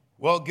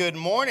Well, good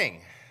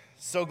morning.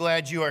 So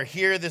glad you are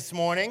here this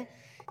morning.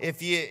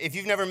 If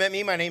you've never met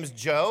me, my name is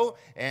Joe,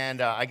 and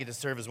I get to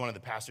serve as one of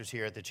the pastors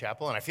here at the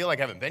chapel, and I feel like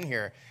I haven't been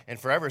here in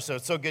forever, so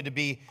it's so good to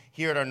be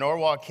here at our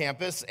Norwalk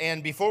campus.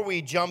 And before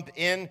we jump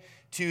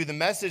into the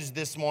message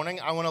this morning,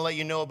 I want to let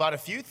you know about a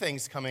few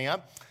things coming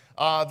up.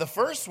 The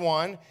first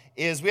one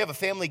is we have a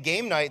family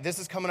game night. This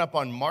is coming up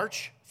on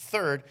March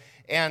 3rd,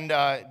 and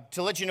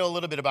to let you know a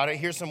little bit about it,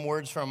 here's some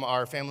words from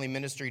our family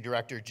ministry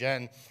director,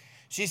 Jen.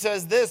 She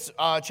says this,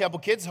 Chapel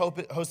Kids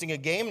hosting a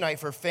game night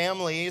for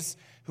families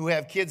who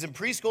have kids in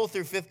preschool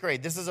through 5th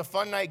grade. This is a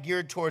fun night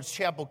geared towards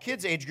Chapel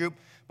Kids age group,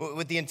 but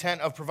with the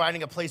intent of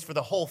providing a place for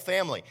the whole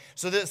family.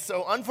 So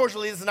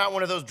unfortunately, this is not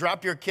one of those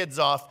drop your kids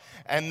off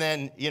and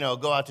then,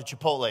 go out to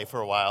Chipotle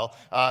for a while.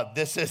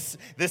 This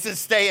is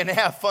stay and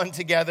have fun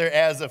together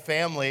as a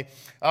family.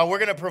 We're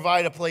going to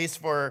provide a place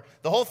for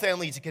the whole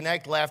family to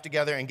connect, laugh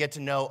together, and get to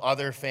know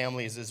other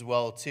families as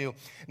well, too.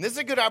 And this is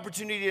a good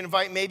opportunity to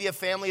invite maybe a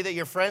family that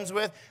you're friends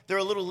with. They're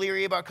a little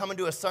leery about coming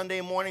to a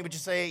Sunday morning, but you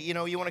say, you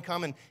want to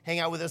come and hang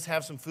out with us,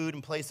 have some food,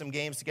 and play some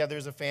games together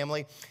as a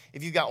family.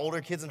 If you've got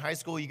older kids in high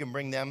school, you can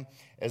bring them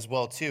as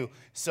well, too.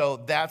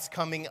 So that's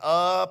coming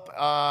up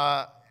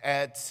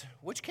at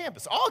which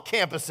campus? All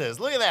campuses.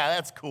 Look at that.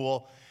 That's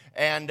cool.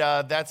 And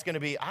that's going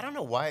to be, I don't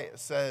know why it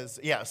says,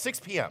 6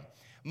 p.m.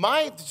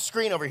 My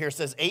screen over here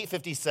says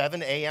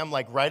 8:57 a.m.,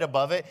 like right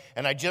above it,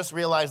 and I just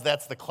realized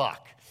that's the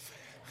clock.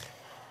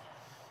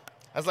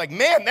 I was like,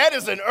 man, that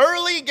is an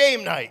early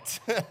game night.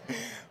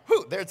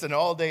 Whew, there's an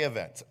all-day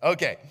event.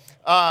 Okay,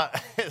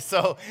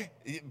 so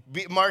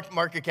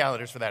mark your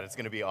calendars for that. It's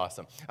going to be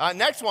awesome.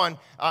 Next one,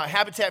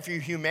 Habitat for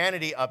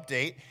Humanity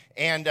update.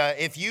 And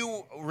if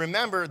you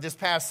remember this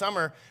past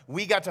summer,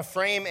 we got to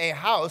frame a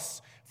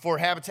house for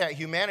Habitat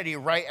Humanity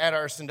right at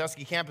our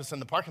Sandusky campus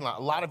in the parking lot.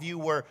 A lot of you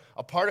were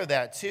a part of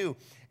that too.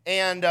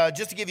 And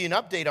just to give you an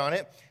update on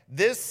it,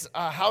 this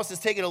house has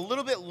taken a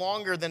little bit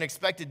longer than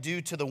expected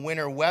due to the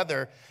winter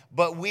weather,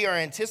 but we are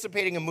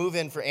anticipating a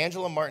move-in for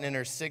Angela Martin and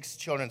her 6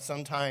 children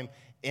sometime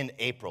in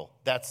April.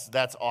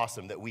 That's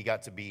awesome that we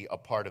got to be a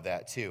part of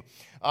that too.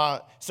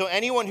 So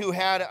anyone who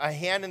had a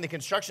hand in the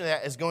construction of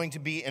that is going to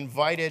be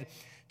invited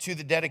to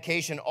the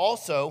dedication.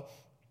 Also,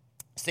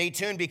 stay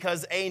tuned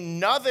because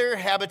another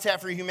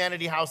Habitat for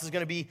Humanity house is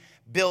going to be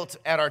built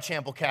at our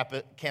Chapel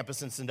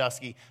campus in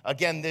Sandusky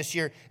again this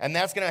year, and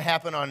that's going to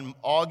happen on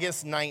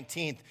August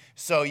 19th.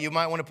 So you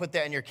might want to put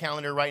that in your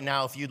calendar right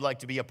now if you'd like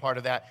to be a part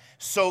of that.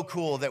 So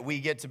cool that we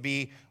get to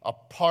be a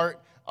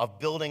part of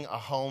building a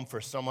home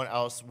for someone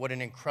else. What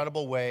an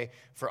incredible way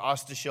for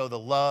us to show the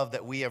love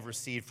that we have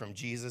received from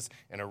Jesus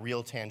in a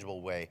real,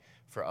 tangible way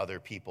for other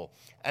people.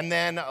 And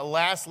then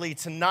lastly,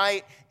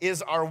 tonight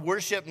is our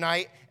worship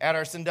night at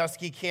our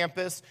Sandusky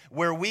campus,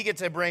 where we get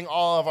to bring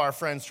all of our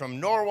friends from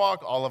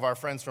Norwalk, all of our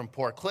friends from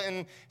Port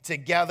Clinton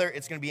together.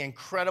 It's going to be an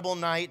incredible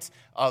night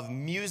of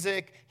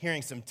music,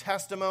 hearing some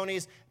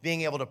testimonies,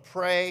 being able to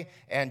pray,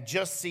 and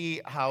just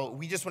see how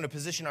we just want to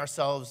position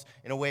ourselves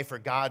in a way for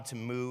God to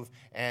move,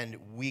 and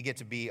we get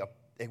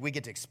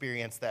to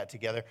experience that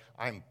together.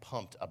 I'm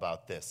pumped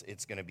about this.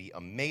 It's going to be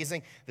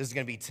amazing. This is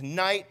going to be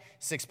tonight,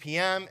 6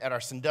 p.m. at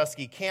our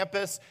Sandusky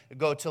campus. It'll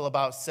go till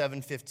about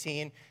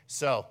 7:15.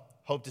 So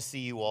hope to see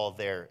you all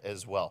there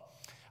as well.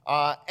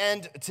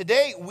 And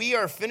today we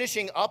are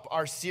finishing up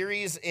our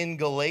series in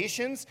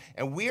Galatians,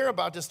 and we are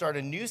about to start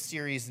a new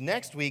series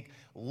next week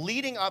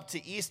leading up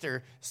to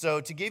Easter.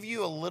 So to give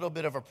you a little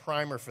bit of a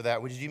primer for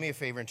that, would you do me a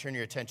favor and turn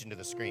your attention to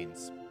the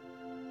screens?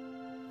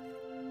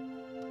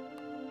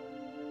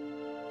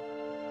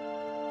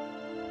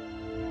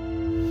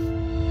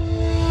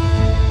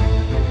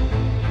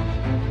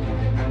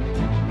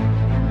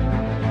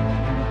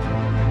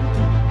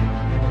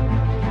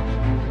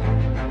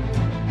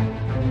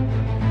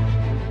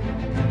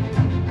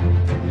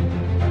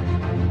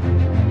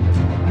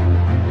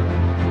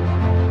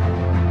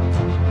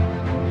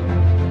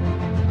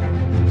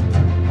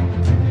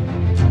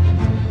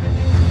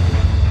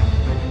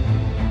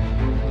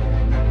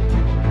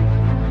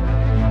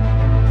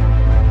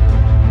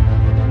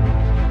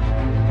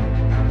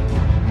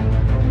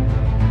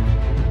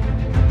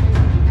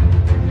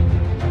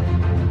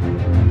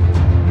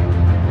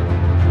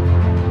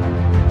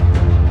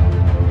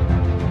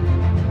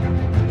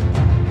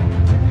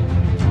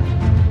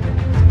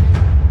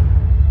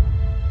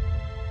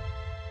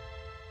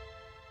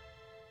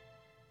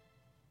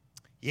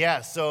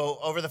 Yeah, so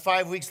over the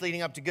 5 weeks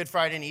leading up to Good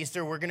Friday and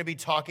Easter, we're going to be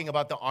talking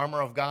about the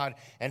armor of God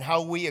and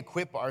how we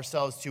equip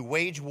ourselves to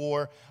wage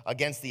war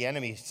against the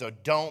enemy. So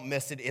don't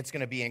miss it. It's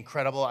going to be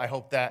incredible. I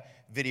hope that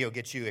video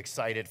gets you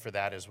excited for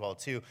that as well,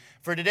 too.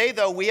 For today,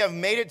 though, we have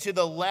made it to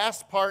the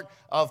last part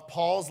of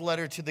Paul's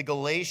letter to the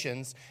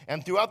Galatians.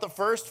 And throughout the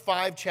first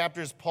 5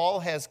 chapters,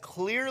 Paul has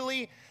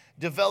clearly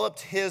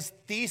developed his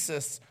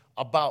thesis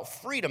about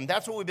freedom.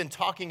 That's what we've been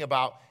talking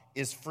about,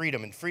 is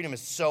freedom. And freedom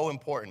is so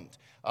important.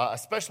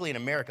 Especially in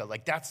America,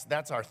 like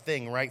that's our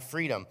thing, right?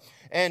 Freedom.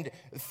 And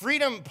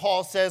freedom,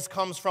 Paul says,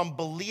 comes from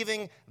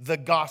believing the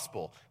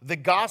gospel. The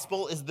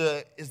gospel is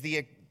the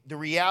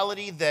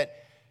reality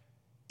that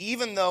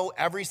even though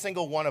every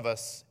single one of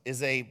us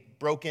is a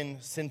broken,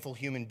 sinful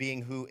human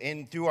being who,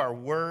 through our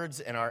words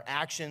and our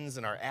actions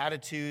and our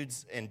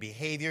attitudes and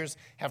behaviors,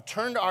 have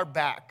turned our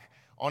back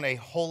on a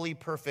holy,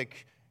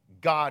 perfect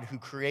God who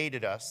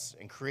created us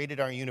and created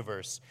our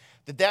universe,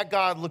 that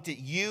God looked at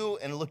you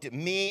and looked at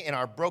me and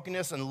our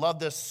brokenness and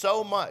loved us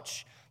so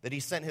much that he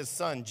sent his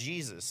son,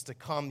 Jesus, to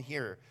come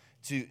here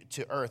to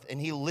earth. And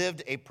he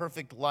lived a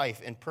perfect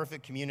life in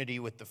perfect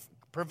communion with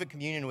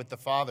the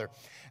Father.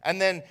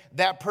 And then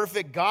that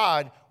perfect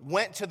God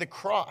went to the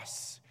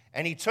cross,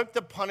 and he took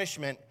the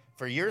punishment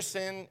for your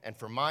sin and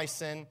for my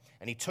sin,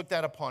 and he took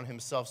that upon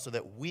himself so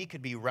that we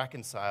could be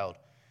reconciled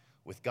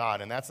with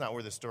God. And that's not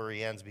where the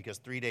story ends, because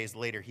 3 days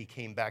later he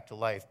came back to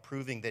life,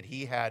 proving that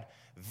he had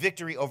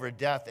victory over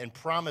death and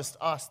promised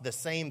us the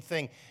same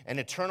thing, an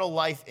eternal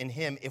life in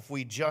him, if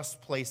we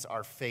just place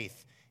our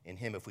faith in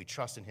him, if we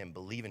trust in him,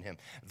 believe in him.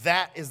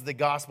 That is the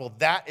gospel.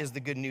 That is the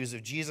good news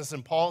of Jesus.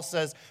 And Paul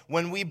says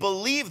when we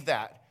believe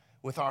that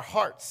with our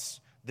hearts,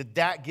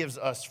 that gives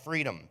us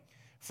freedom.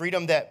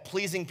 Freedom that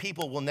pleasing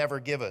people will never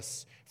give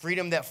us.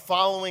 Freedom that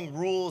following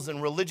rules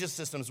and religious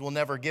systems will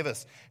never give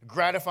us.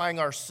 Gratifying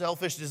our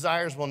selfish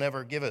desires will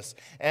never give us.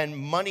 And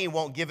money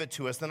won't give it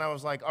to us. Then I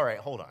was like, all right,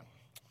 hold on.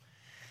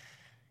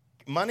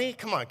 Money?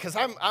 Come on, because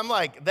I'm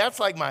like, that's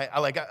like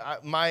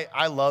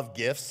I love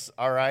gifts,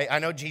 all right? I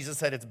know Jesus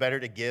said it's better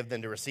to give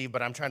than to receive,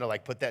 but I'm trying to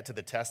like put that to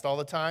the test all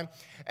the time.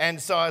 And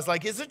so I was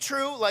like, is it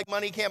true? Like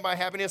money can't buy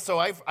happiness? So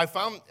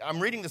I'm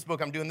reading this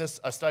book. I'm doing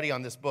a study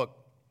on this book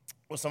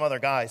with some other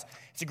guys.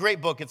 It's a great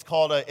book. It's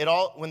called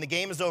When the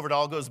Game is Over, It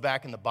All Goes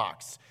Back in the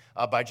Box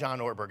by John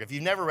Ortberg. If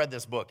you've never read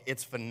this book,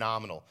 it's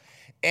phenomenal.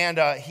 And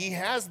he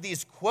has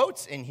these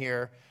quotes in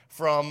here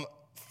from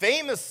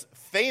famous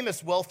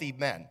wealthy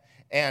men.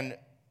 And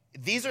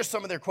these are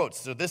some of their quotes.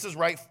 So this is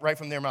right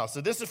from their mouth. So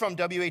this is from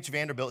W.H.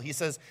 Vanderbilt. He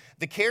says,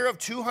 "The care of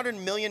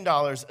 $200 million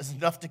is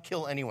enough to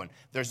kill anyone.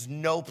 There's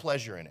no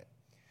pleasure in it."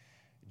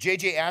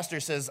 J.J. Astor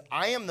says,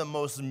 "I am the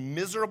most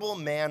miserable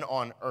man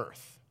on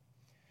earth."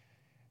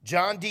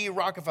 John D.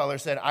 Rockefeller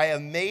said, "I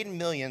have made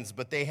millions,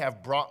 but they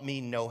have brought me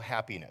no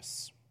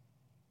happiness."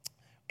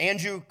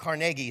 Andrew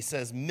Carnegie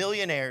says,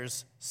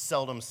 "Millionaires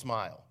seldom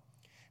smile."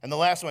 And the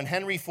last one,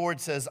 Henry Ford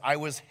says, "I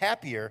was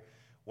happier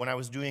when I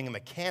was doing a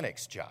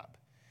mechanic's job."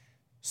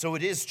 So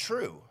it is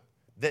true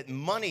that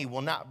money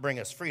will not bring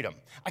us freedom.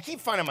 I keep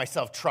finding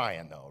myself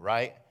trying though,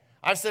 right?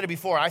 I've said it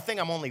before, I think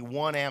I'm only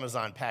one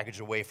Amazon package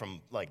away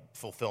from like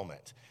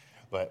fulfillment,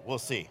 but we'll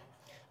see.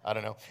 I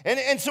don't know.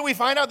 And so we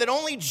find out that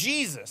only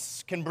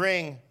Jesus can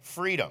bring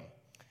freedom.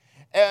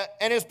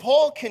 And as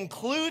Paul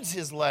concludes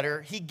his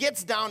letter, he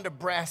gets down to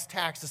brass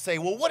tacks to say,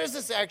 well, what does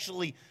this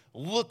actually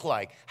look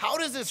like? How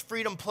does this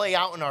freedom play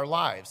out in our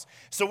lives?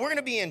 So we're going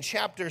to be in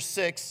chapter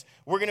 6.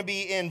 We're going to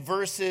be in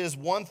verses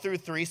 1 through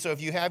 3. So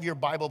if you have your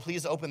Bible,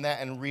 please open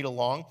that and read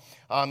along.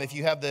 If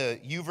you have the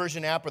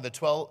YouVersion app or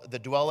the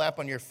Dwell app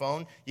on your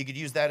phone, you could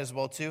use that as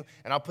well too.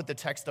 And I'll put the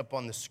text up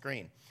on the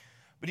screen.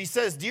 But he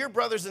says, "Dear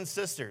brothers and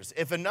sisters,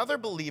 if another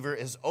believer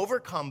is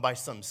overcome by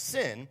some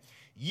sin,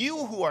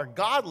 you who are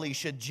godly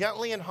should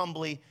gently and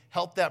humbly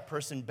help that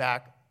person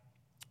back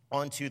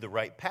onto the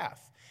right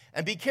path.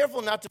 And be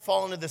careful not to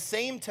fall into the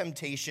same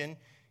temptation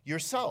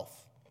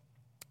yourself.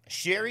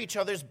 Share each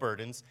other's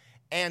burdens,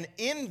 and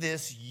in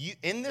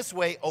this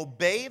way,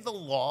 obey the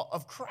law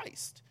of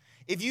Christ.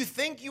 If you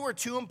think you are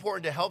too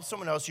important to help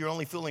someone else, you're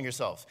only fooling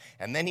yourself."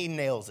 And then he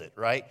nails it,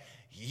 right?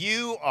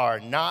 You are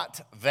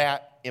not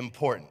that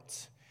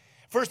important.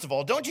 First of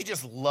all, don't you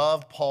just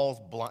love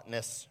Paul's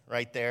bluntness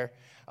right there?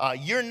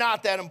 You're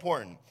not that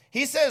important.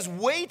 He says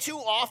way too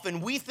often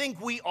we think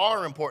we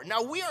are important.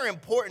 Now, we are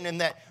important in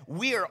that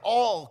we are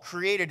all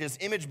created as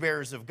image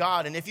bearers of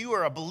God. And if you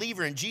are a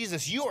believer in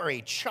Jesus, you are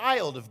a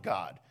child of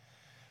God.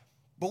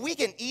 But we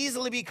can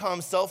easily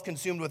become so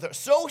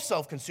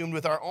self-consumed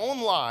with our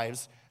own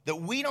lives that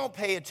we don't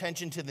pay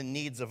attention to the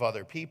needs of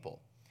other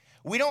people.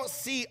 We don't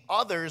see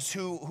others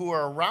who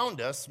are around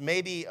us.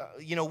 Maybe,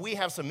 we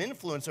have some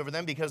influence over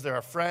them because they're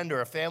a friend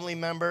or a family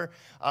member.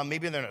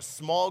 Maybe they're in a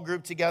small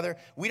group together.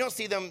 We don't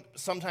see them,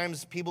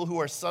 sometimes people who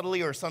are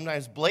subtly or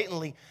sometimes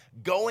blatantly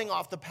going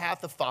off the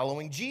path of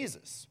following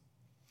Jesus.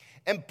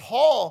 And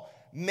Paul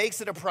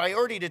makes it a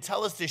priority to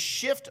tell us to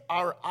shift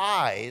our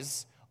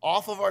eyes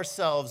off of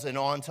ourselves and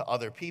on to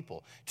other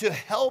people, to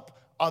help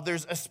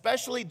others,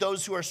 especially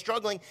those who are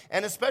struggling,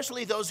 and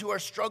especially those who are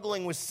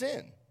struggling with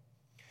sin.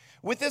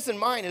 With this in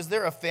mind, is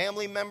there a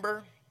family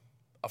member,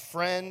 a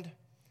friend,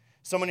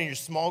 someone in your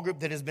small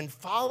group that has been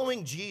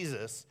following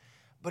Jesus,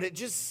 but it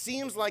just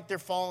seems like they're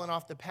falling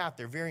off the path,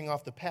 they're veering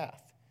off the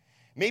path?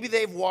 Maybe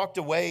they've walked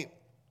away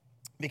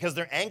because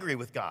they're angry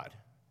with God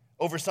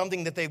over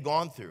something that they've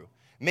gone through.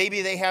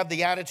 Maybe they have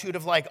the attitude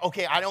of like,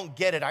 okay, I don't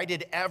get it. I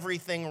did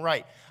everything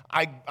right.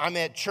 I'm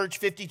at church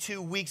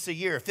 52 weeks a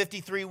year,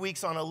 53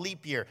 weeks on a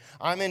leap year.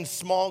 I'm in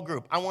small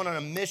group. I went on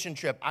a mission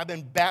trip. I've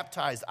been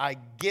baptized. I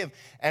give.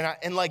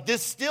 And like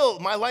this still,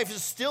 my life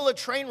is still a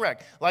train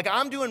wreck. Like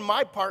I'm doing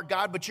my part,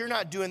 God, but you're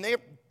not doing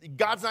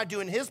God's not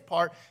doing his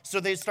part. So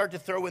they start to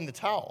throw in the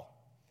towel.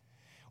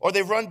 Or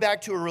they run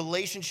back to a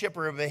relationship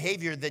or a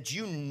behavior that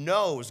you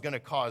know is going to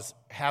cause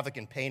havoc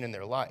and pain in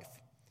their life.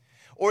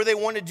 Or they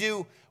want to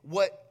do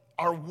what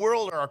our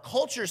world or our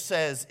culture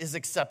says is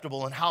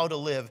acceptable and how to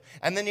live.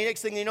 And then the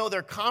next thing you know,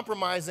 they're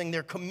compromising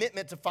their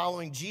commitment to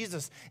following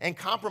Jesus and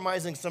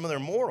compromising some of their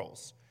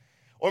morals.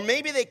 Or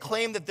maybe they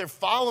claim that they're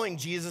following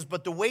Jesus,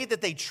 but the way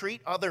that they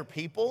treat other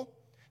people,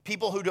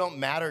 people who don't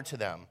matter to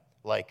them,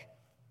 like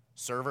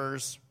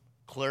servers,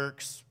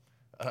 clerks,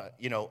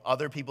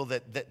 other people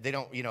that they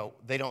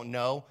don't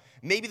know.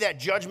 Maybe that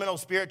judgmental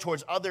spirit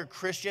towards other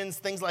Christians,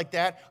 things like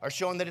that, are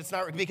showing that it's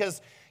not,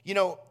 because,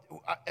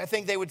 I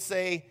think they would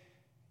say,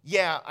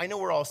 yeah, I know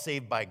we're all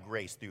saved by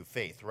grace through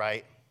faith,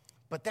 right?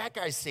 But that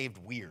guy's saved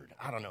weird.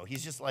 I don't know.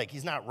 He's just like,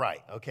 he's not right,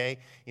 okay?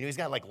 He's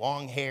got like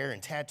long hair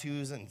and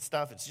tattoos and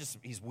stuff. It's just,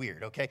 he's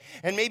weird, okay?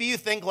 And maybe you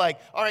think like,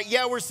 all right,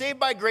 yeah, we're saved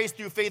by grace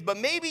through faith, but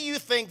maybe you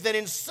think that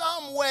in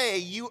some way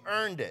you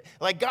earned it.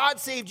 Like God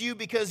saved you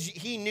because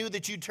he knew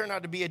that you'd turn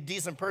out to be a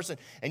decent person,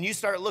 and you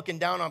start looking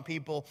down on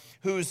people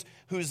whose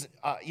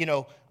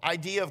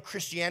idea of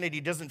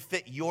Christianity doesn't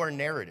fit your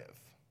narrative.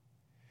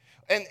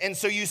 And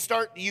so you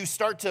start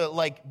to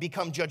like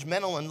become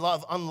judgmental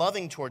and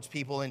unloving towards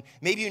people, and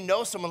maybe you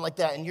know someone like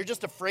that and you're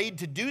just afraid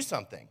to do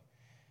something,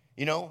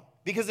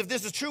 because if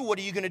this is true, what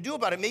are you going to do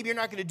about it? Maybe you're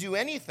not going to do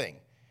anything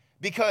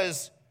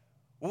because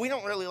we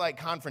don't really like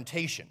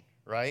confrontation,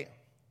 right?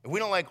 We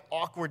don't like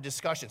awkward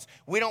discussions.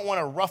 We don't want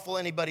to ruffle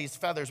anybody's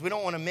feathers. We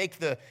don't want to make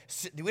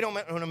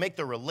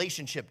the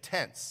relationship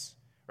tense,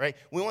 right?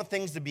 We want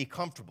things to be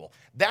comfortable.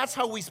 That's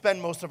how we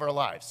spend most of our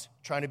lives,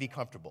 trying to be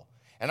comfortable.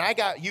 And I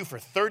got you for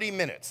 30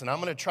 minutes, and I'm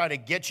going to try to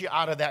get you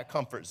out of that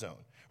comfort zone,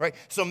 right?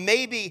 So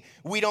maybe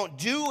we don't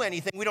do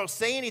anything, we don't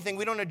say anything,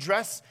 we don't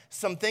address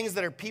some things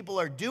that people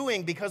are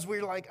doing because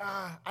we're like,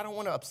 I don't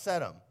want to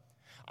upset them.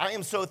 I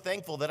am so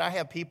thankful that I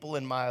have people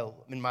in my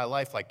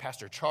life like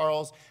Pastor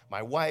Charles,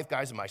 my wife,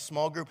 guys in my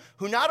small group,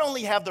 who not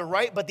only have the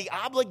right, but the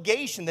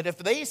obligation that if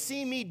they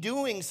see me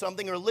doing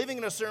something or living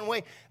in a certain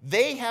way,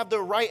 they have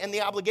the right and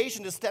the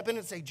obligation to step in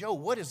and say, Joe,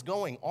 what is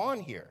going on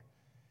here?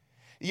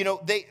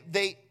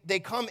 They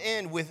come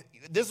in with,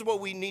 this is what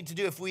we need to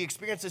do. If we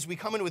experience this, we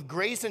come in with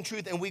grace and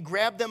truth, and we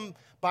grab them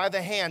by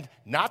the hand,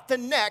 not the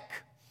neck,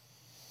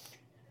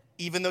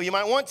 even though you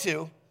might want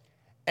to,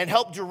 and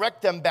help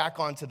direct them back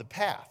onto the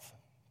path.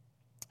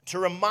 To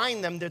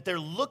remind them that they're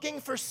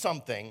looking for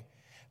something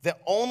that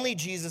only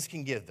Jesus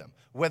can give them.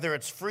 Whether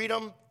it's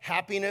freedom,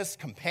 happiness,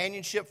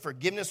 companionship,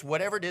 forgiveness,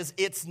 whatever it is,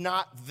 it's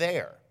not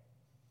there.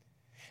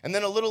 And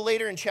then a little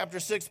later in chapter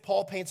 6,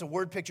 Paul paints a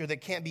word picture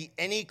that can't be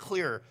any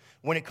clearer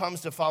when it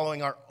comes to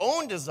following our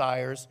own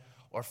desires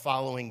or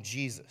following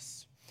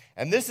Jesus.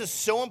 And this is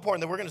so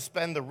important that we're going to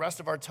spend the rest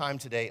of our time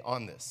today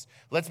on this.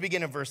 Let's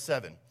begin in verse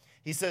 7.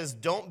 He says,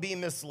 don't be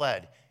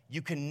misled.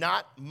 You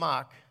cannot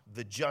mock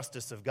the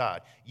justice of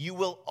God. You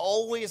will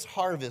always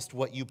harvest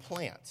what you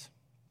plant.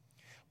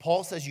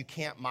 Paul says you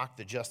can't mock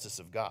the justice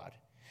of God.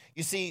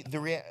 You see, the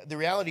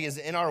reality is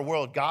in our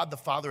world, God the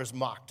Father is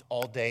mocked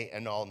all day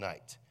and all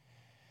night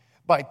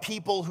by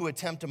people who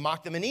attempt to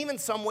mock them. And even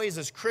some ways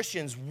as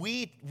Christians,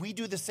 we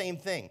do the same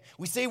thing.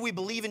 We say we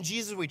believe in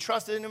Jesus, we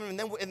trust in him, and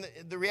then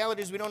the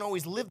reality is we don't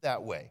always live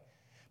that way.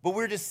 But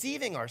we're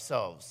deceiving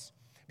ourselves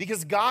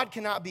because God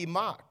cannot be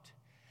mocked.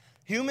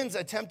 Humans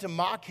attempt to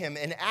mock him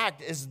and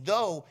act as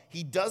though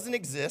he doesn't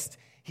exist,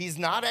 he's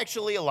not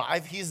actually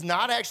alive, he's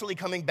not actually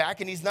coming back,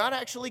 and he's not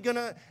actually going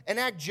to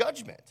enact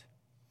judgment.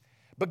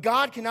 But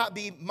God cannot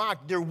be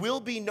mocked. There will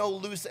be no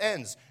loose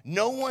ends.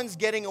 No one's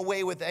getting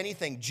away with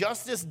anything.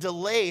 Justice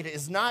delayed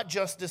is not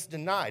justice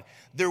denied.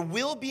 There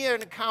will be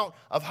an account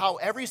of how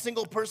every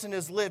single person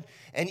has lived,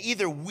 and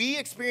either we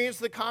experience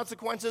the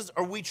consequences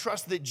or we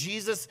trust that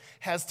Jesus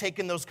has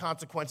taken those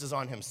consequences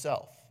on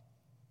himself.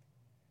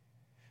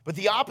 But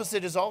the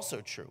opposite is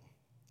also true,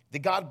 that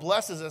God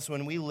blesses us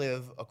when we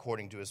live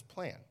according to his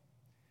plan.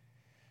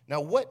 Now,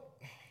 what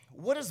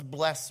does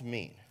bless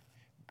mean?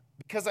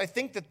 Because I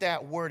think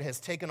that word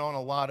has taken on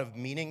a lot of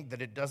meaning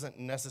that it doesn't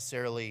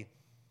necessarily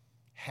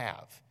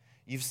have.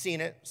 You've seen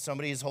it.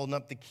 Somebody is holding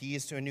up the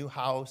keys to a new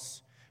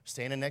house,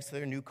 standing next to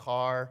their new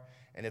car,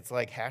 and it's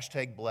like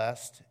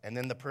 #blessed. And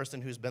then the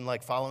person who's been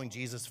like following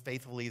Jesus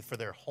faithfully for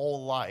their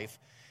whole life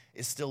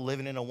is still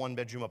living in a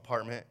one-bedroom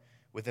apartment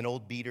with an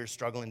old beater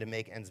struggling to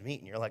make ends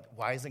meet. And you're like,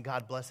 why isn't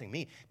God blessing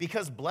me?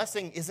 Because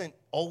blessing isn't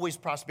always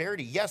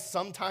prosperity. Yes,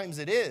 sometimes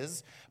it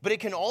is,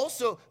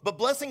 but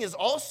blessing is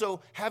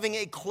also having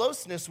a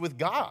closeness with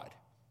God.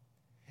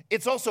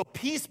 It's also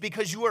peace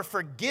because you are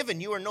forgiven.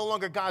 You are no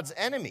longer God's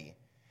enemy.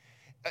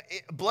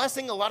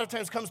 Blessing a lot of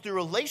times comes through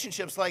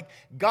relationships. Like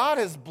God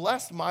has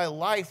blessed my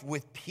life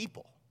with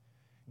people.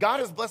 God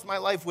has blessed my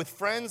life with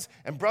friends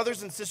and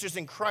brothers and sisters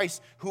in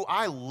Christ who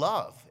I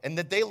love and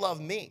that they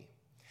love me.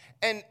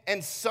 And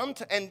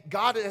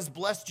God has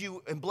blessed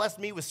you and blessed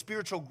me with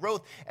spiritual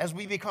growth as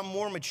we become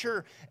more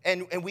mature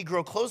and we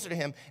grow closer to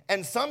him.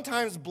 And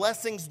sometimes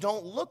blessings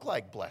don't look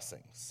like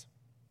blessings.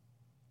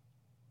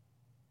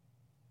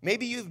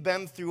 Maybe you've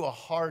been through a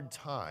hard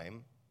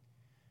time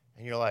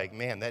and you're like,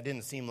 man, that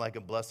didn't seem like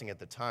a blessing at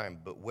the time,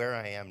 but where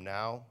I am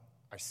now,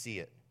 I see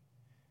it.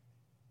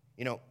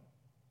 You know,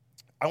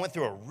 I went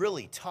through a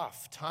really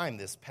tough time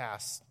this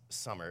past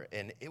summer,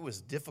 and it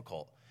was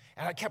difficult.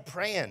 And I kept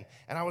praying,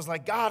 and I was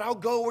like, God, I'll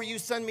go where you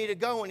send me to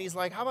go. And he's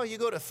like, how about you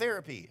go to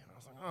therapy? And I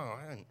was like,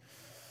 oh,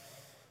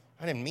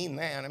 I didn't mean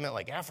that. I meant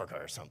like Africa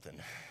or something.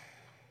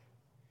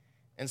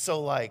 And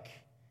so, like,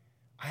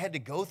 I had to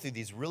go through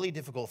these really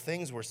difficult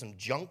things where some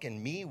junk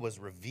in me was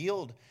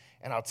revealed.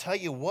 And I'll tell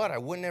you what, I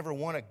wouldn't ever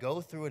want to go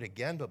through it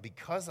again. But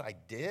because I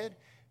did,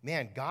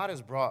 man, God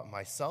has brought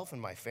myself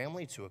and my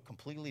family to a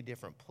completely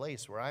different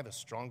place where I have a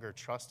stronger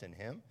trust in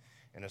him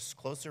and a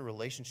closer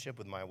relationship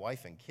with my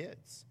wife and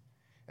kids.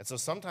 And so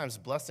sometimes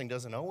blessing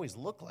doesn't always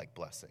look like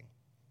blessing.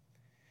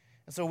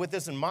 And so with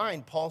this in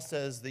mind, Paul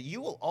says that you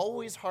will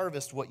always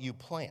harvest what you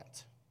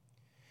plant.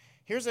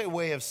 Here's a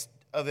way of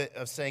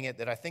saying it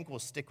that I think will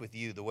stick with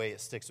you the way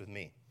it sticks with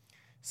me.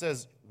 It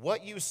says,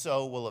 what you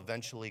sow will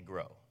eventually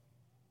grow.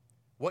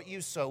 What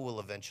you sow will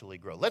eventually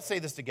grow. Let's say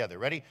this together.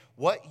 Ready?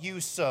 What you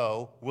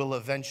sow will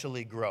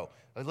eventually grow.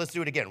 Let's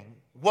do it again.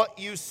 What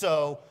you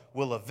sow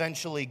will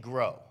eventually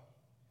grow.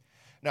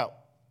 Now,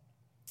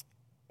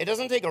 it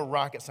doesn't take a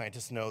rocket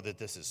scientist to know that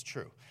this is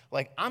true.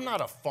 Like, I'm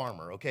not a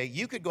farmer, okay?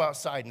 You could go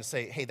outside and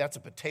say, hey, that's a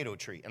potato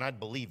tree, and I'd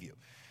believe you.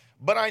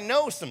 But I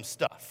know some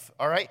stuff,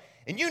 all right?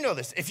 And you know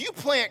this. If you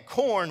plant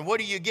corn, what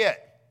do you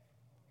get?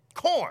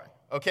 Corn,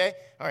 okay?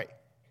 All right,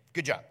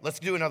 good job. Let's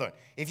do another one.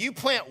 If you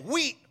plant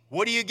wheat,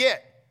 what do you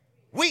get?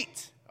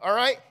 Wheat, all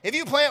right? If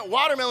you plant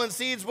watermelon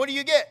seeds, what do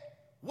you get?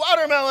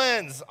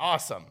 Watermelons.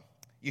 Awesome.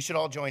 You should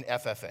all join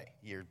FFA.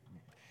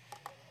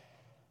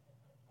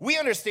 We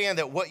understand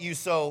that what you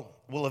sow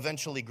will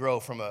eventually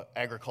grow from an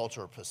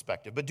agricultural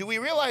perspective. But do we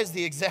realize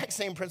the exact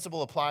same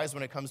principle applies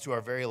when it comes to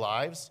our very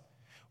lives?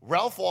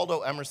 Ralph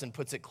Waldo Emerson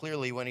puts it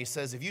clearly when he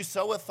says, if you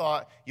sow a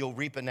thought, you'll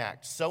reap an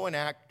act. Sow an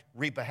act,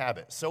 reap a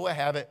habit. Sow a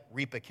habit,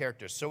 reap a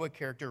character. Sow a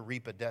character,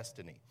 reap a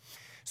destiny.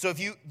 So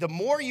the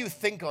more you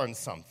think on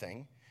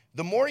something,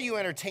 the more you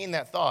entertain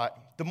that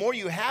thought, the more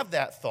you have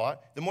that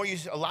thought, the more you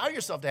allow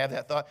yourself to have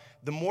that thought,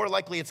 the more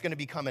likely it's going to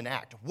become an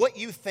act. What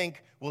you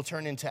think will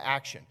turn into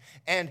action.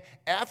 And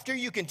after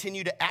you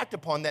continue to act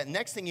upon that,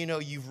 next thing you know,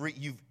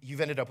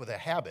 you've ended up with a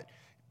habit.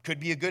 Could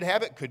be a good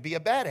habit, could be a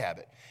bad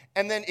habit.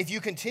 And then if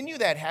you continue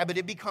that habit,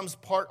 it becomes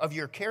part of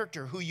your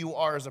character, who you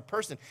are as a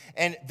person.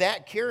 And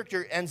that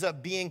character ends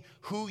up being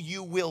who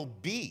you will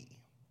be.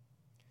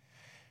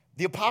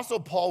 The Apostle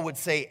Paul would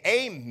say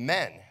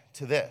amen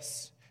to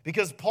this.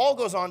 Because Paul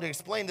goes on to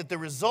explain that the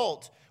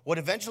result, what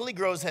eventually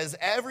grows, has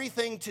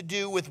everything to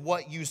do with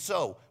what you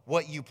sow,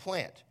 what you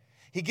plant.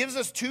 He gives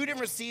us two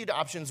different seed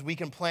options we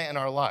can plant in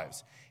our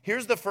lives.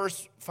 Here's the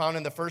first, found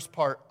in the first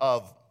part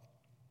of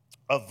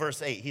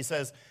verse 8. He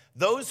says,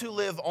 those who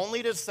live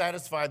only to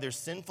satisfy their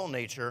sinful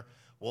nature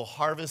will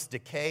harvest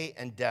decay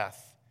and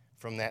death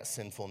from that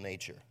sinful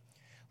nature.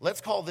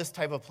 Let's call this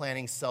type of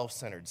planting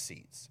self-centered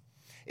seeds.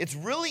 It's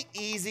really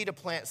easy to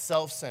plant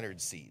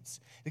self-centered seeds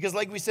because,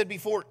 like we said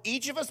before,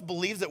 each of us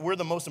believes that we're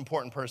the most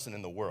important person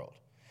in the world.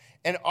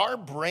 And our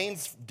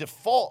brain's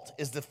default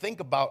is to think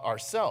about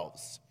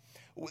ourselves.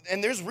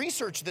 And there's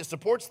research that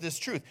supports this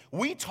truth.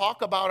 We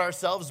talk about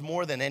ourselves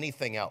more than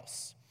anything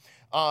else.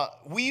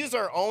 We use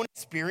our own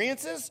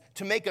experiences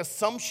to make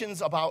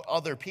assumptions about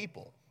other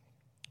people.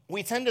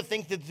 We tend to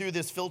think that through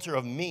this filter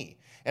of me.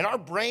 And our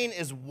brain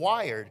is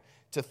wired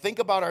to think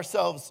about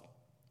ourselves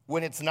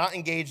when it's not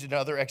engaged in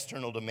other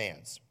external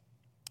demands.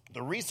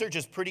 The research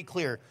is pretty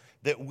clear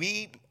that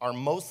we are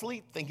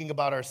mostly thinking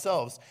about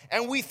ourselves,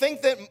 and we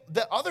think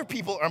that other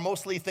people are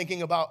mostly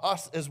thinking about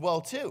us as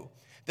well too,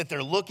 that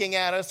they're looking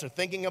at us or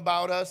thinking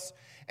about us,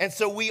 and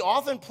so we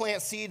often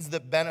plant seeds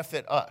that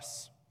benefit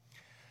us.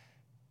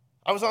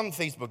 I was on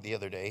Facebook the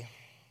other day,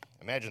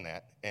 imagine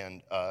that,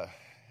 and I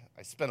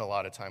spent a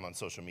lot of time on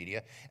social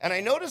media, and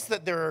I noticed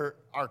that there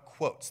are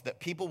quotes that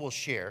people will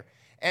share,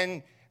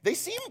 and they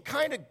seem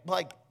kind of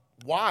like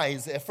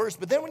wise at first,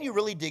 but then when you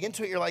really dig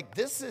into it, you're like,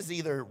 this is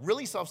either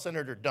really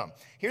self-centered or dumb.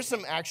 Here's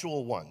some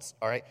actual ones,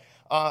 all right?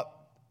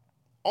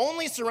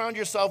 Only surround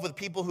yourself with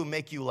people who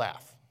make you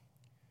laugh.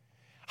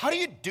 How do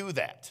you do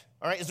that?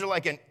 All right, is there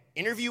like an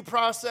interview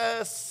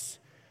process?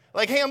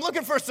 Like, hey, I'm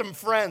looking for some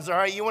friends, all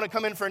right? You want to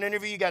come in for an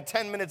interview? You got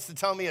 10 minutes to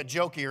tell me a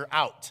joke, you're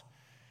out,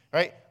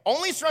 right?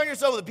 Only surround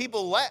yourself with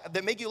people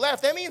that make you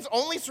laugh. That means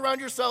only surround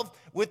yourself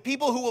with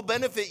people who will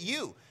benefit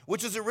you,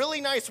 which is a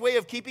really nice way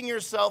of keeping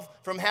yourself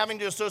from having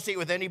to associate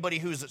with anybody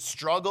who's at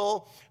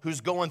struggle,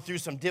 who's going through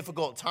some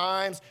difficult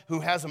times,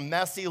 who has a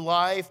messy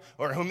life,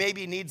 or who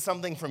maybe needs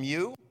something from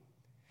you.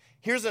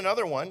 Here's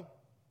another one.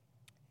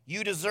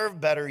 You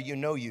deserve better, you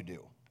know you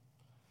do.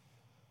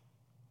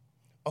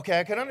 Okay,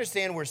 I can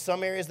understand where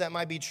some areas that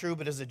might be true,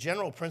 but as a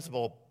general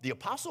principle, the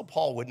Apostle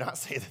Paul would not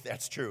say that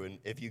that's true. And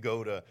if you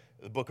go to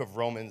the book of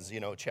Romans,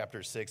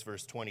 chapter 6,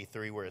 verse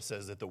 23, where it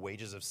says that the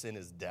wages of sin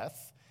is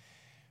death,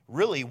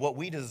 really what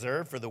we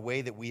deserve for the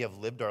way that we have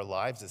lived our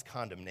lives is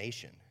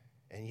condemnation.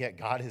 And yet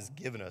God has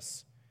given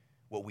us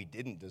what we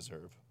didn't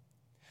deserve.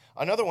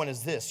 Another one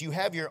is this: you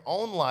have your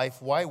own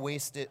life, why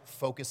waste it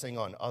focusing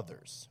on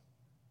others?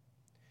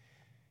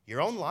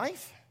 Your own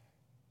life?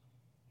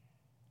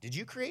 Did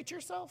you create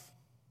yourself?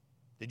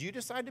 Did you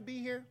decide to be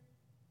here?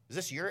 Is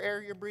this your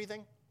air you're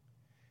breathing?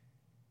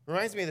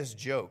 Reminds me of this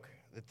joke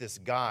that this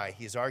guy,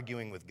 he's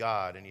arguing with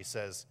God, and he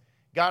says,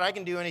 God, I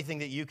can do anything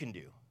that you can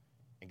do.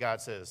 And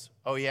God says,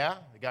 oh, yeah?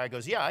 The guy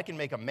goes, yeah, I can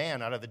make a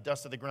man out of the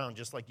dust of the ground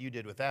just like you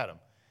did with Adam.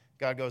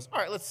 God goes, all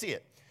right, let's see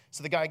it.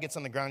 So the guy gets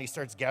on the ground, he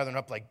starts gathering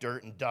up like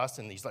dirt and dust,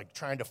 and he's like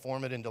trying to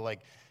form it into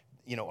like,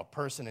 a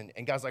person.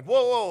 And God's like,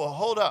 whoa,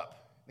 hold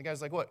up. The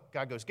guy's like, what?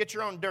 God goes, get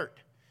your own dirt.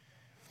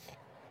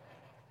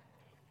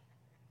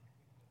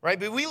 Right?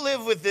 But we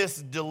live with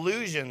this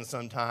delusion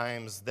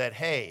sometimes that,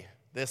 hey,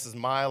 this is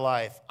my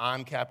life.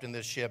 I'm captain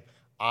this ship.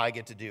 I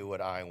get to do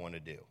what I want to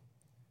do.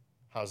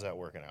 How's that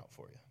working out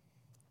for you?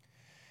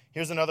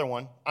 Here's another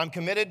one. I'm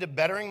committed to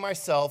bettering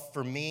myself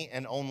for me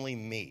and only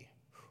me.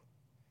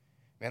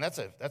 Man, that's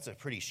a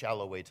pretty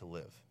shallow way to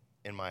live,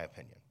 in my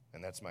opinion.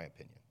 And that's my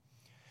opinion.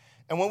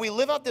 And when we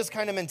live out this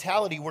kind of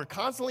mentality, we're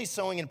constantly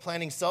sowing and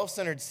planting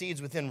self-centered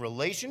seeds within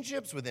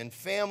relationships, within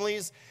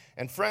families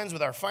and friends,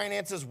 with our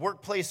finances,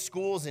 workplace,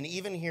 schools, and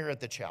even here at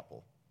the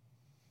chapel.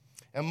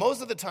 And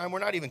most of the time, we're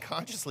not even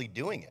consciously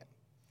doing it.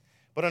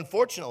 But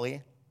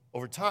unfortunately,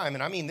 over time,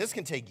 and I mean this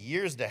can take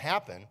years to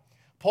happen,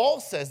 Paul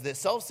says that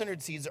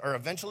self-centered seeds are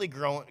eventually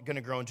going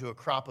to grow into a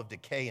crop of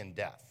decay and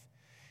death.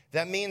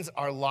 That means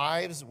our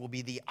lives will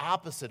be the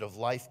opposite of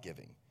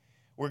life-giving.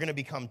 We're going to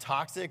become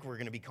toxic. We're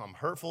going to become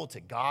hurtful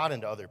to God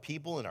and to other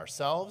people and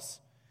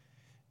ourselves.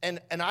 And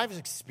I've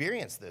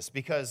experienced this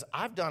because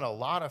I've done a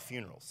lot of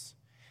funerals.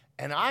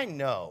 And I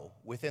know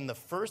within the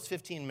first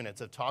 15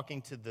 minutes of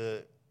talking to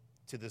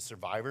the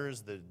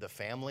survivors, the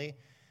family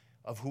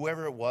of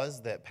whoever it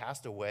was that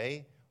passed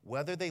away,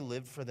 whether they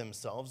lived for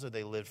themselves or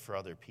they lived for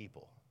other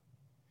people.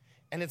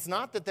 And it's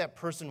not that that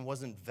person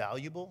wasn't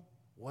valuable,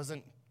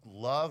 wasn't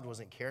loved,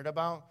 wasn't cared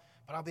about,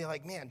 but I'll be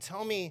like, man,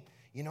 tell me,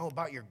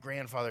 about your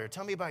grandfather.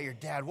 Tell me about your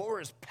dad. What were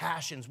his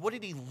passions? What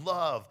did he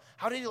love?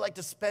 How did he like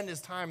to spend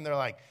his time? And they're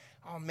like,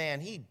 oh, man,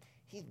 he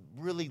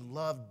really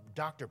loved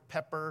Dr.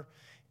 Pepper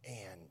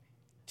and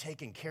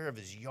taking care of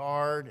his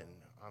yard. And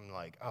I'm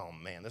like, oh,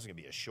 man, this is going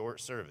to be a short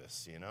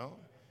service,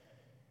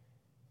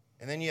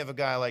 And then you have a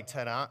guy like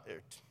Todd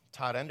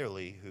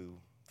Enderly, who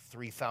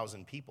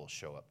 3,000 people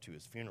show up to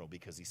his funeral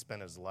because he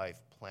spent his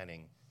life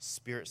planting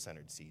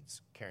spirit-centered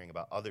seeds, caring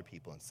about other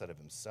people instead of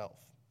himself.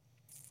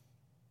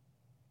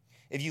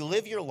 If you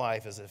live your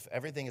life as if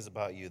everything is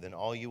about you, then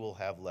all you will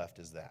have left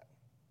is that,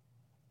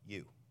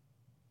 you,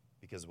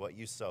 because what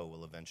you sow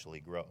will eventually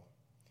grow.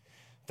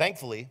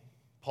 Thankfully,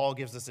 Paul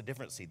gives us a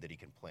different seed that we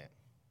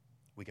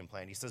can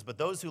plant. He says, but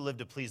those who live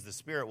to please the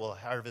Spirit will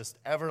harvest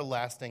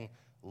everlasting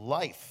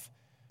life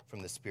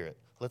from the Spirit.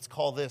 Let's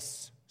call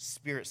this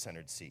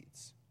spirit-centered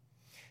seeds.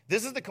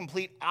 This is the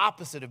complete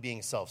opposite of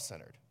being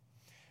self-centered.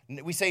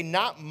 We say,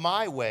 not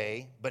my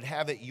way, but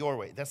have it your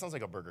way. That sounds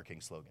like a Burger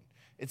King slogan.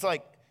 It's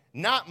like,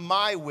 not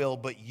my will,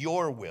 but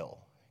your will,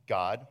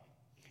 God.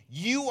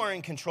 You are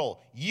in control.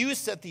 You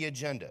set the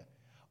agenda.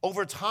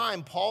 Over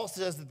time, Paul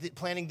says that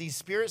planting these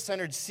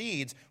spirit-centered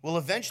seeds will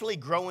eventually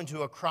grow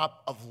into a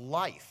crop of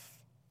life.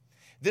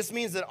 This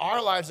means that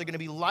our lives are going to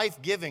be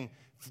life-giving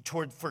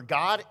for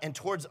God and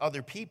towards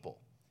other people,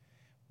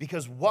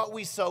 because what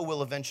we sow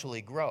will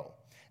eventually grow.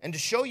 And to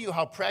show you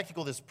how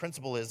practical this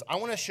principle is, I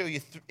want to show you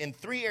in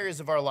 3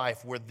 areas of our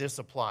life where this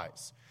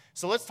applies.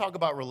 So let's talk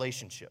about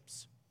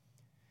relationships.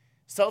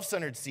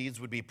 Self-centered seeds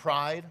would be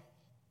pride,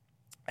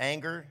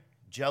 anger,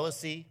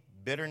 jealousy,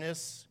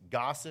 bitterness,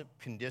 gossip,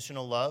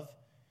 conditional love.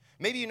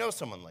 Maybe you know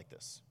someone like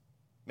this.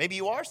 Maybe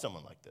you are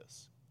someone like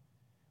this,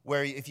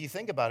 where if you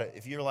think about it,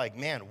 if you're like,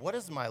 man, what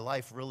does my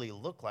life really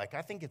look like?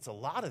 I think it's a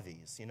lot of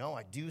these.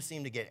 I do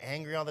seem to get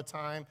angry all the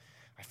time.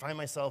 I find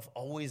myself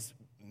always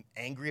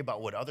angry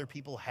about what other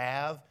people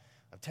have.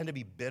 I tend to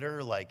be bitter.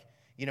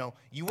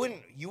 You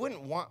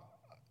wouldn't want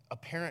a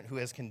parent who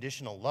has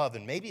conditional love,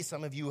 and maybe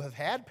some of you have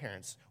had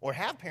parents or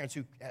have parents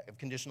who have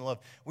conditional love,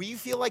 where you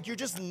feel like you're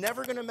just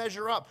never going to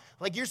measure up.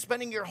 Like you're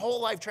spending your whole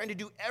life trying to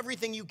do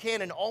everything you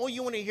can, and all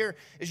you want to hear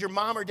is your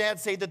mom or dad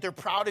say that they're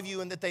proud of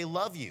you and that they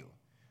love you.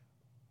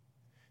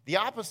 The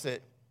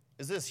opposite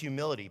is this: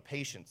 humility,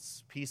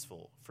 patience,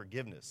 peaceful,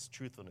 forgiveness,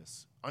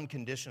 truthfulness,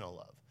 unconditional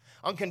love.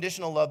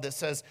 Unconditional love that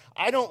says,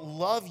 I don't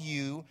love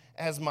you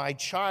as my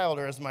child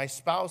or as my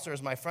spouse or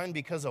as my friend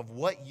because of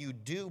what you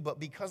do, but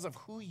because of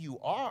who you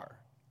are.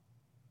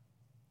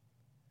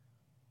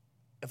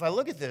 If I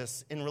look at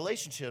this in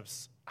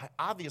relationships, I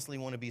obviously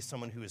want to be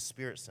someone who is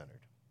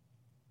spirit-centered.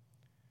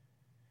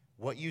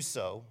 What you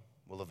sow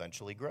will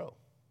eventually grow.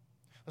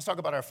 Let's talk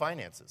about our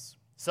finances.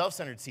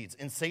 Self-centered seeds,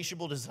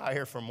 insatiable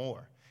desire for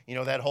more.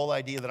 That whole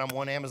idea that I'm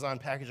one Amazon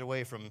package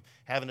away from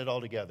having it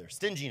all together.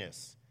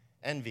 Stinginess,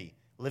 envy,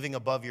 living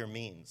above your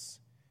means.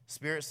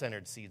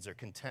 Spirit-centered seeds are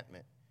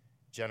contentment,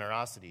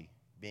 generosity,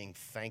 being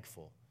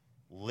thankful,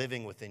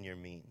 living within your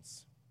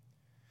means.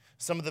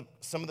 Some of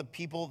the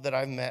people that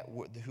I've met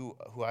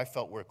who I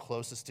felt were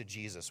closest to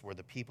Jesus were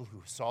the people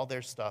who saw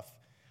their stuff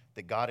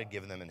that God had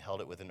given them and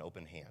held it with an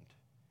open hand,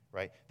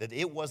 right? That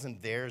it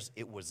wasn't theirs,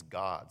 it was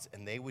God's,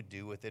 and they would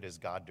do with it as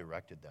God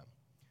directed them.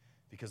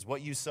 Because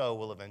what you sow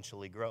will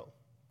eventually grow.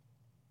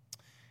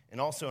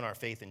 and also in our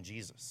faith in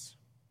Jesus.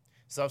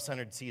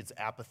 Self-centered seeds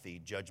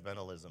apathy,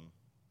 judgmentalism,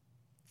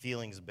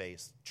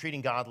 feelings-based,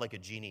 treating God like a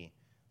genie.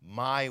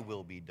 My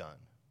will be done.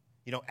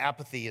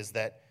 Apathy is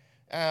that,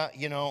 I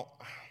know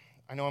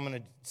I'm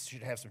going to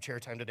have some chair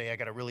time today. I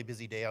got a really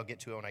busy day. I'll get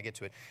to it when I get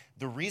to it.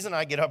 The reason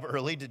I get up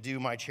early to do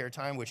my chair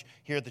time, which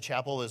here at the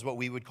chapel is what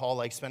we would call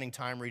like spending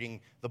time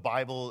reading the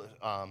Bible,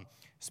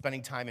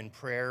 spending time in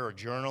prayer or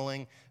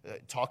journaling,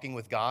 talking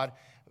with God.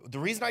 The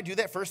reason I do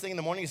that first thing in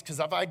the morning is because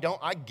if I don't,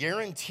 I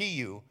guarantee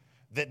you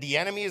that the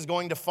enemy is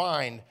going to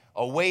find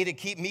a way to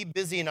keep me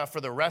busy enough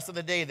for the rest of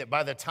the day that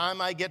by the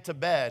time I get to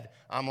bed,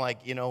 I'm like,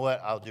 you know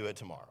what, I'll do it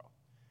tomorrow.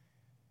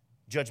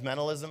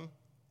 Judgmentalism,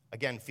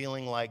 again,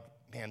 feeling like,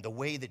 man, the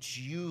way that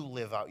you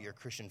live out your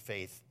Christian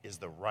faith is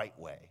the right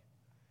way.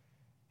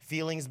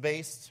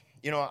 Feelings-based,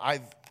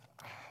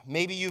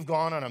 maybe you've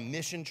gone on a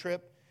mission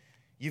trip,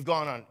 you've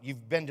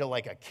been to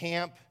like a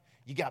camp,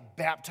 you got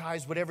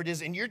baptized, whatever it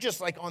is, and you're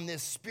just like on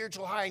this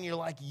spiritual high, and you're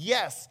like,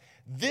 yes,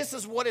 this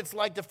is what it's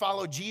like to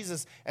follow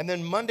Jesus. And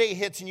then Monday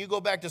hits, and you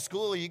go back to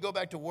school or you go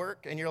back to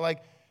work, and you're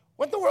like,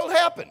 what in the world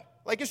happened?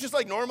 Like, it's just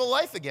like normal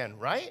life again,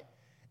 right?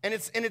 And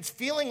it's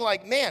feeling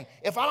like, man,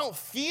 if I don't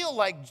feel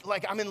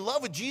like I'm in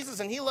love with Jesus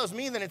and he loves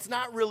me, then it's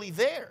not really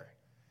there.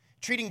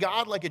 Treating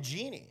God like a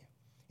genie.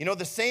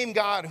 The same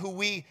God who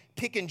we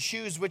pick and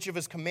choose which of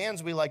his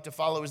commands we like to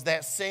follow is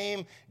that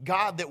same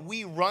God that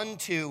we run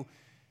to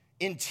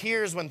in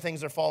tears when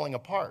things are falling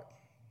apart.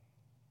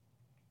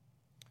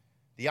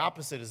 The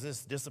opposite is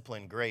this: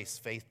 discipline, grace,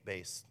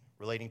 faith-based,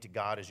 relating to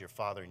God as your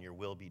Father and your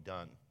will be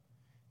done.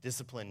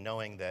 Discipline,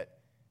 knowing that,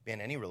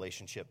 man, any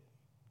relationship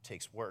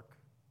takes work.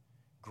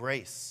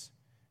 Grace,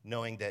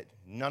 knowing that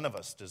none of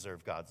us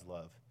deserve God's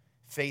love.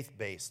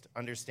 Faith-based,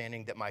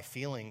 understanding that my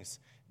feelings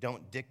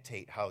don't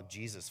dictate how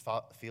Jesus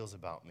feels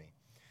about me.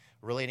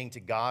 Relating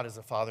to God as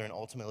a Father and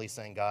ultimately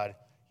saying, God,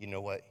 you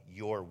know what?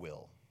 Your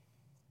will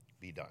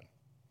be done.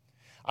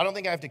 I don't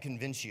think I have to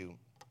convince you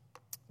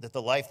that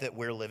the life that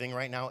we're living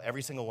right now,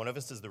 every single one of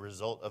us, is the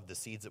result of the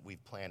seeds that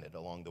we've planted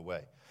along the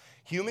way.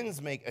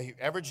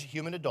 Average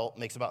human adult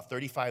makes about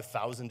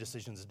 35,000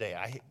 decisions a day.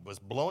 I was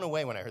blown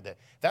away when I heard that.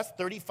 That's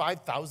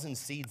 35,000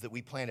 seeds that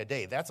we plant a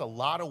day. That's a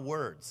lot of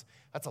words.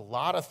 That's a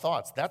lot of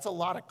thoughts. That's a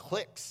lot of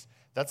clicks.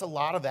 That's a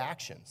lot of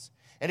actions.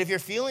 And if you're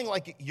feeling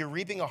like you're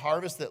reaping a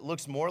harvest that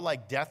looks more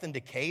like death and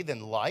decay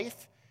than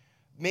life,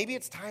 maybe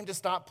it's time to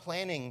stop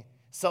planting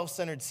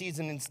self-centered seeds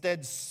and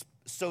instead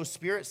sow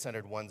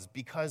spirit-centered ones,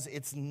 because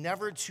it's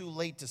never too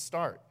late to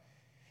start.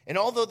 And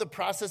although the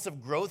process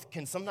of growth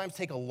can sometimes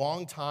take a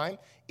long time,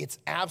 it's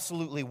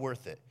absolutely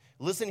worth it.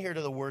 Listen here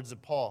to the words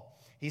of Paul.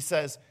 He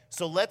says,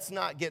 so let's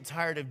not get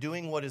tired of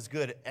doing what is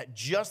good. At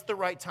just the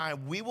right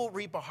time, we will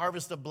reap a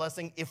harvest of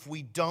blessing if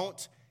we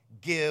don't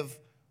give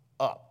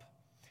up.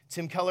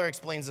 Tim Keller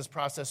explains this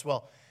process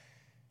well.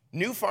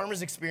 New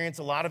farmers experience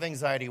a lot of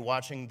anxiety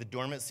watching the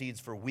dormant seeds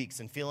for weeks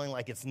and feeling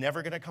like it's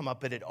never going to come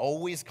up, but it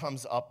always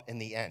comes up in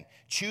the end.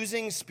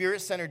 Choosing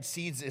spirit-centered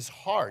seeds is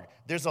hard.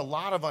 There's a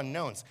lot of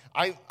unknowns.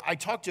 I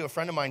talked to a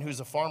friend of mine who's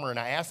a farmer, and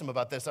I asked him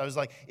about this. I was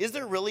like, is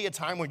there really a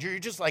time when you're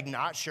just like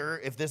not sure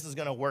if this is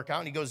going to work out?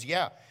 And he goes,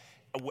 yeah.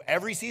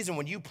 Every season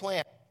when you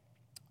plant,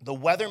 the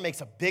weather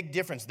makes a big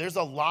difference. There's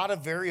a lot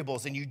of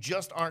variables, and you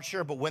just aren't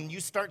sure. But when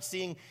you start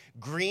seeing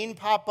green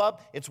pop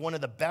up, it's one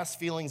of the best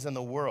feelings in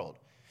the world.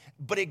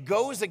 But it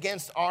goes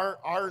against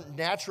our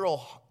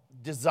natural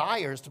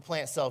desires to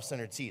plant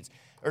self-centered seeds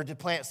or to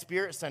plant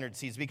spirit-centered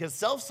seeds, because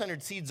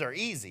self-centered seeds are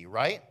easy,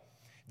 right?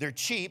 They're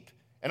cheap,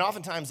 and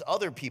oftentimes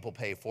other people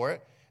pay for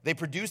it. They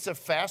produce a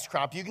fast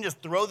crop. You can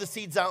just throw the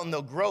seeds out and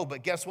they'll grow,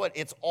 but guess what?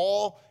 It's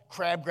all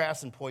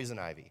crabgrass and poison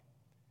ivy,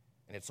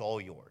 and it's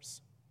all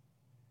yours.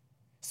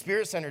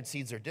 Spirit-centered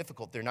seeds are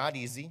difficult. They're not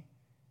easy.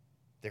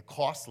 They're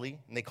costly,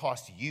 and they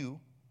cost you,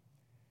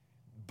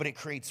 but it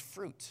creates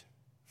fruit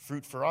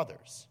for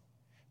others.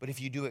 But if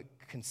you do it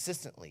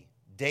consistently,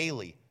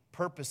 daily,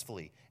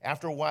 purposefully,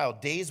 after a while,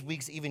 days,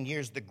 weeks, even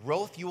years, the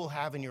growth you will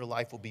have in your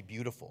life will be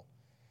beautiful.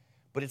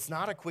 But it's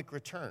not a quick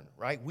return,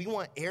 right? We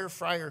want air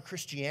fryer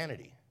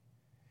Christianity.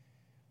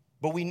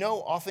 But we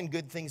know often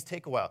good things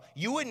take a while.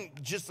 You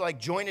wouldn't just like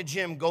join a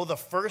gym, go the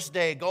first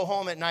day, go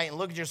home at night and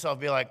look at yourself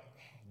and be like,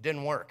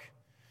 didn't work.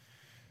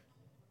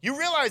 You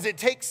realize it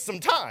takes some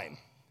time.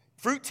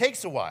 Fruit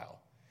takes a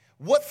while.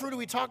 What fruit are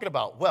we talking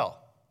about?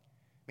 Well,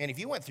 man, if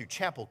you went through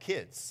Chapel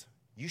Kids,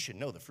 you should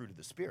know the fruit of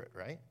the Spirit,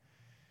 right?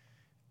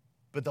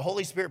 But the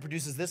Holy Spirit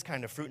produces this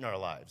kind of fruit in our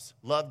lives: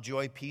 love,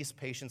 joy, peace,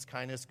 patience,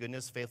 kindness,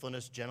 goodness,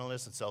 faithfulness,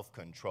 gentleness, and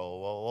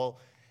self-control.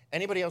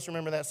 Anybody else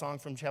remember that song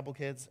from Chapel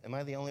Kids? Am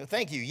I the only one?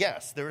 Thank you.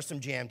 Yes, there was some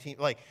jam team.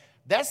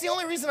 That's the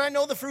only reason I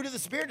know the fruit of the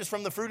Spirit is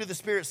from the fruit of the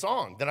Spirit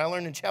song that I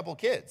learned in Chapel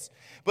Kids.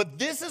 But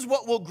this is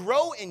what will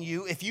grow in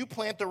you if you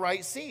plant the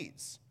right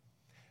seeds.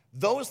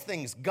 Those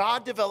things,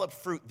 God developed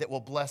fruit that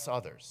will bless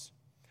others.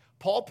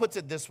 Paul puts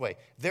it this way: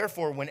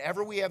 therefore,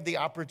 whenever we have the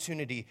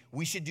opportunity,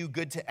 we should do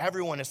good to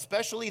everyone,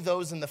 especially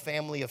those in the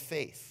family of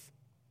faith.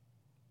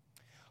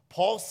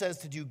 Paul says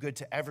to do good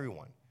to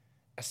everyone,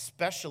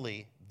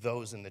 especially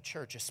those in the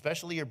church,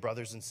 especially your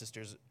brothers and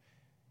sisters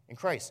in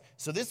Christ.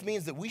 So this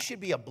means that we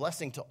should be a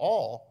blessing to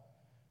all,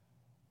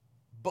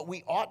 but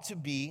we ought to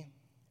be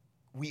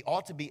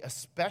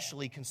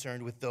especially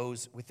concerned with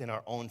those within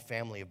our own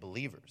family of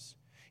believers.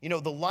 You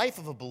know, the life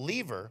of a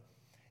believer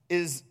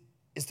is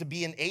to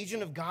be an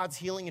agent of God's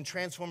healing and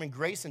transforming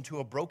grace into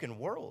a broken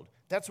world.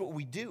 That's what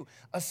we do,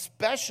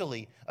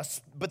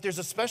 but there's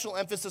a special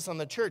emphasis on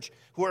the church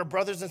who are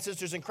brothers and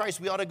sisters in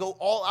Christ. We ought to go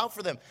all out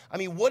for them. I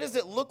mean, what does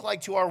it look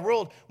like to our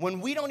world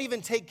when we don't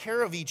even take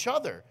care of each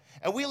other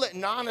and we let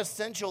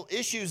non-essential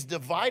issues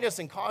divide us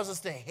and cause us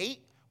to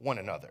hate one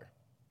another?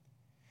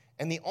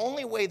 And the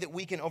only way that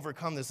we can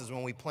overcome this is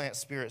when we plant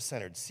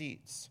spirit-centered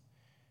seeds.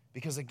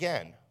 Because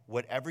again,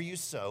 whatever you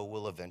sow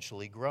will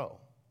eventually grow.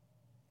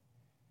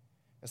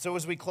 And so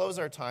as we close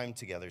our time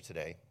together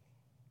today,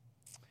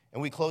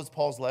 and we close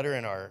Paul's letter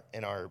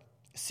in our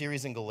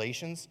series in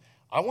Galatians,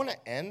 I want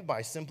to end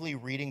by simply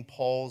reading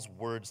Paul's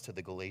words to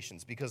the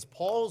Galatians, because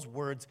Paul's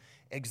words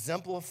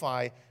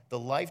exemplify the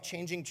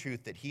life-changing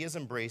truth that he has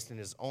embraced in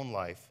his own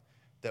life,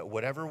 that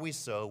whatever we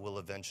sow will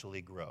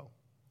eventually grow.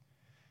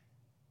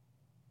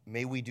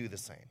 May we do the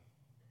same.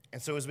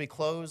 And so as we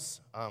close,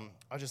 I'll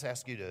just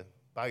ask you to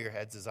bow your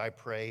heads as I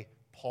pray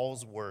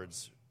Paul's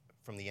words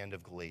from the end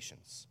of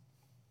Galatians.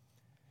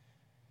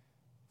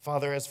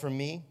 Father, as for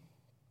me,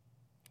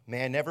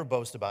 may I never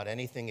boast about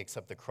anything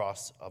except the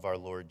cross of our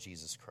Lord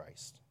Jesus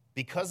Christ.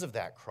 Because of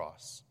that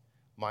cross,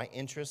 my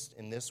interest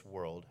in this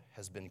world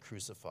has been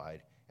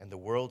crucified, and the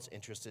world's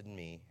interest in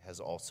me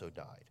has also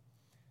died.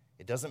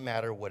 It doesn't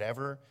matter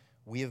it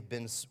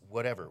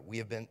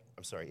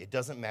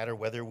doesn't matter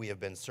whether we have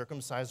been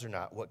circumcised or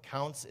not. What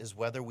counts is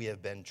whether we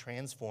have been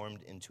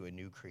transformed into a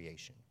new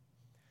creation.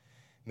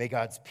 May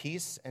God's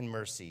peace and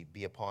mercy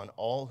be upon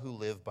all who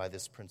live by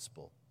this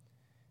principle.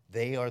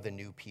 They are the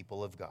new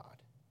people of God.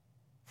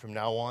 From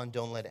now on,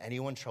 don't let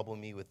anyone trouble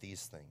me with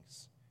these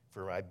things,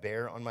 for I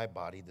bear on my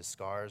body the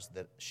scars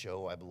that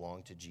show I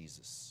belong to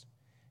Jesus.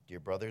 Dear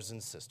brothers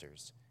and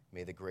sisters,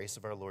 may the grace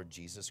of our Lord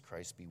Jesus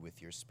Christ be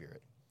with your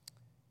spirit.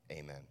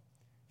 Amen.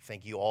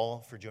 Thank you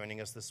all for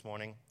joining us this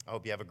morning. I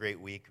hope you have a great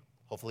week.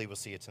 Hopefully we'll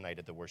see you tonight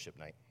at the worship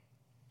night.